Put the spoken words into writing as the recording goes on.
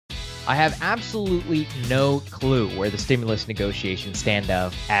I have absolutely no clue where the stimulus negotiations stand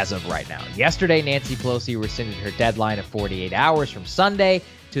as of right now. Yesterday, Nancy Pelosi rescinded her deadline of 48 hours from Sunday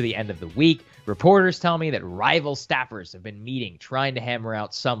to the end of the week. Reporters tell me that rival staffers have been meeting, trying to hammer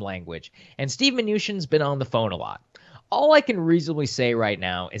out some language, and Steve Mnuchin's been on the phone a lot. All I can reasonably say right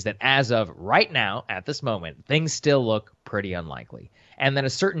now is that as of right now, at this moment, things still look pretty unlikely, and that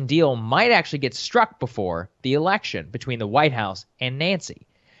a certain deal might actually get struck before the election between the White House and Nancy.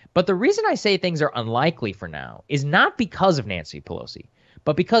 But the reason I say things are unlikely for now is not because of Nancy Pelosi,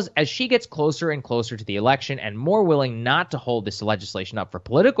 but because as she gets closer and closer to the election and more willing not to hold this legislation up for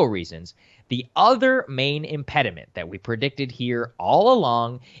political reasons, the other main impediment that we predicted here all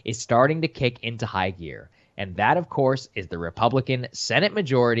along is starting to kick into high gear. And that, of course, is the Republican Senate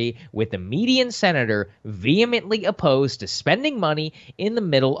majority, with the median senator vehemently opposed to spending money in the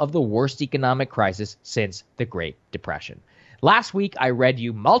middle of the worst economic crisis since the Great Depression. Last week, I read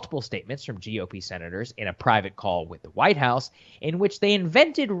you multiple statements from GOP senators in a private call with the White House in which they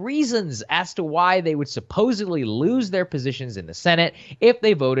invented reasons as to why they would supposedly lose their positions in the Senate if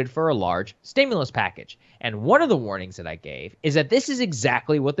they voted for a large stimulus package. And one of the warnings that I gave is that this is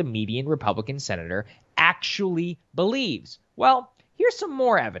exactly what the median Republican senator actually believes. Well, here's some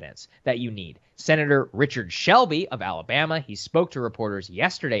more evidence that you need. Senator Richard Shelby of Alabama, he spoke to reporters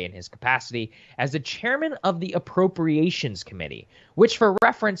yesterday in his capacity as the chairman of the Appropriations Committee, which for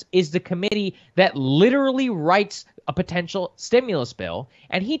reference is the committee that literally writes a potential stimulus bill.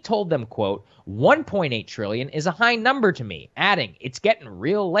 And he told them, quote, $1.8 trillion is a high number to me, adding, it's getting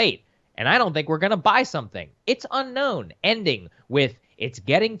real late. And I don't think we're going to buy something. It's unknown, ending with, it's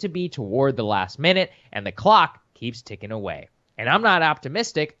getting to be toward the last minute and the clock keeps ticking away. And I'm not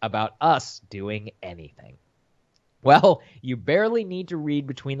optimistic about us doing anything. Well, you barely need to read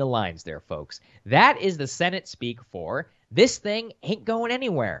between the lines there, folks. That is the Senate speak for, this thing ain't going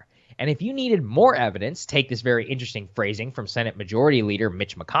anywhere. And if you needed more evidence, take this very interesting phrasing from Senate Majority Leader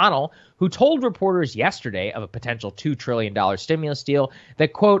Mitch McConnell, who told reporters yesterday of a potential $2 trillion stimulus deal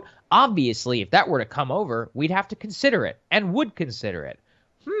that, quote, obviously, if that were to come over, we'd have to consider it and would consider it.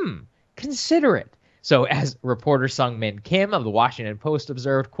 Consider it. So as reporter Sung Min Kim of the Washington Post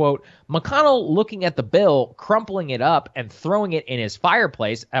observed, quote, McConnell looking at the bill, crumpling it up, and throwing it in his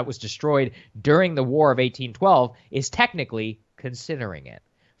fireplace that was destroyed during the War of 1812 is technically considering it.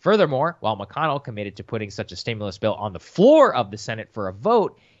 Furthermore, while McConnell committed to putting such a stimulus bill on the floor of the Senate for a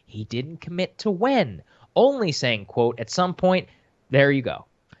vote, he didn't commit to when, only saying, quote, at some point, there you go.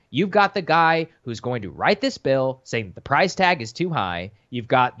 You've got the guy who's going to write this bill saying that the price tag is too high. You've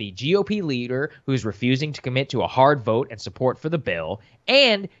got the GOP leader who's refusing to commit to a hard vote and support for the bill.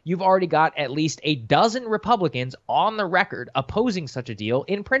 And you've already got at least a dozen Republicans on the record opposing such a deal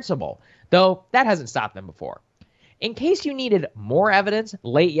in principle, though that hasn't stopped them before. In case you needed more evidence,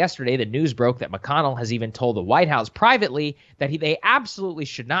 late yesterday the news broke that McConnell has even told the White House privately that they absolutely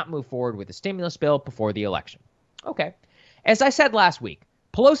should not move forward with the stimulus bill before the election. Okay. As I said last week,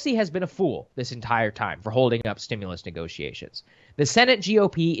 Pelosi has been a fool this entire time for holding up stimulus negotiations. The Senate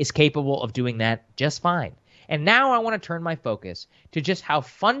GOP is capable of doing that just fine. And now I want to turn my focus to just how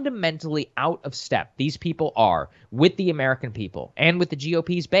fundamentally out of step these people are with the American people and with the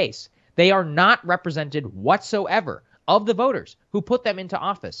GOP's base. They are not represented whatsoever of the voters who put them into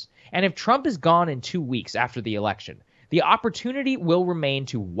office. And if Trump is gone in 2 weeks after the election, the opportunity will remain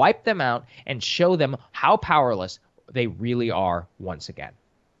to wipe them out and show them how powerless they really are once again.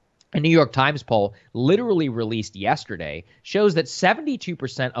 A New York Times poll literally released yesterday shows that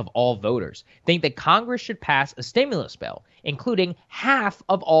 72% of all voters think that Congress should pass a stimulus bill, including half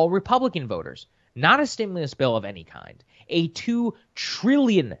of all Republican voters. Not a stimulus bill of any kind, a $2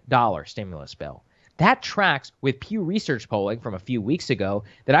 trillion stimulus bill. That tracks with Pew Research polling from a few weeks ago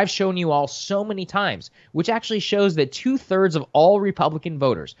that I've shown you all so many times, which actually shows that 2/3 of all Republican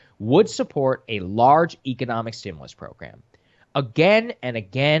voters would support a large economic stimulus program. Again and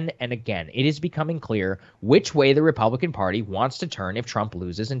again and again, it is becoming clear which way the Republican Party wants to turn if Trump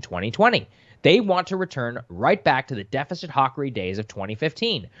loses in 2020. They want to return right back to the deficit hawkery days of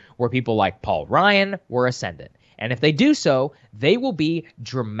 2015, where people like Paul Ryan were ascendant. And if they do so, they will be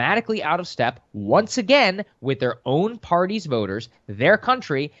dramatically out of step once again with their own party's voters, their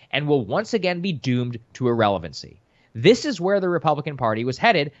country, and will once again be doomed to irrelevancy. This is where the Republican Party was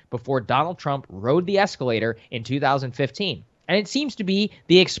headed before Donald Trump rode the escalator in 2015. And it seems to be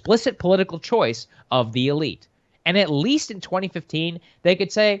the explicit political choice of the elite. And at least in 2015, they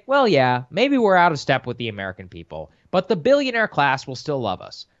could say, well, yeah, maybe we're out of step with the American people, but the billionaire class will still love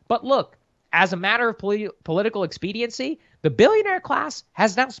us. But look, as a matter of political expediency, the billionaire class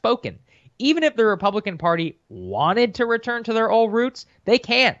has now spoken. Even if the Republican Party wanted to return to their old roots, they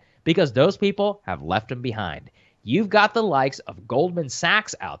can't, because those people have left him behind. You've got the likes of Goldman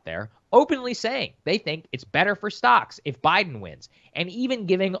Sachs out there openly saying they think it's better for stocks if Biden wins, and even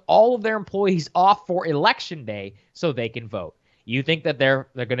giving all of their employees off for election day so they can vote. You think that they're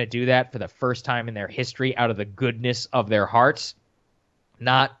going to do that for the first time in their history out of the goodness of their hearts?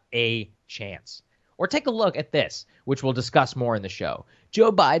 Not a chance. Or take a look at this, which we'll discuss more in the show.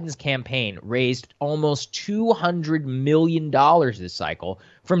 Joe Biden's campaign raised almost $200 million this cycle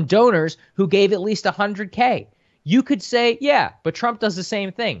from donors who gave at least $100K. You could say, yeah, but Trump does the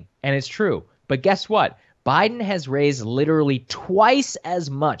same thing, and it's true. But guess what? Biden has raised literally twice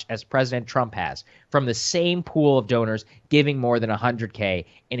as much as President Trump has from the same pool of donors giving more than $100K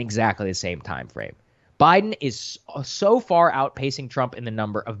in exactly the same time frame. Biden is so far outpacing Trump in the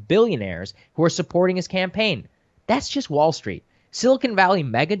number of billionaires who are supporting his campaign. That's just Wall Street. Silicon Valley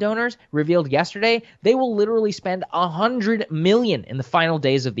mega donors revealed yesterday they will literally spend $100 million in the final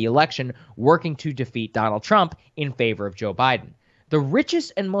days of the election working to defeat Donald Trump in favor of Joe Biden. The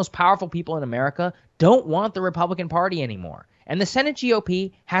richest and most powerful people in America don't want the Republican Party anymore. And the Senate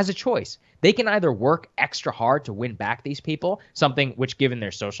GOP has a choice. They can either work extra hard to win back these people, something which, given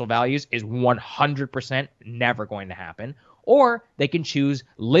their social values, is 100% never going to happen, or they can choose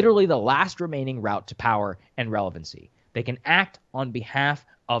literally the last remaining route to power and relevancy. They can act on behalf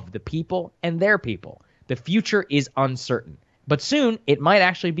of the people and their people. The future is uncertain, but soon it might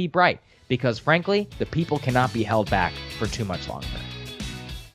actually be bright because, frankly, the people cannot be held back for too much longer.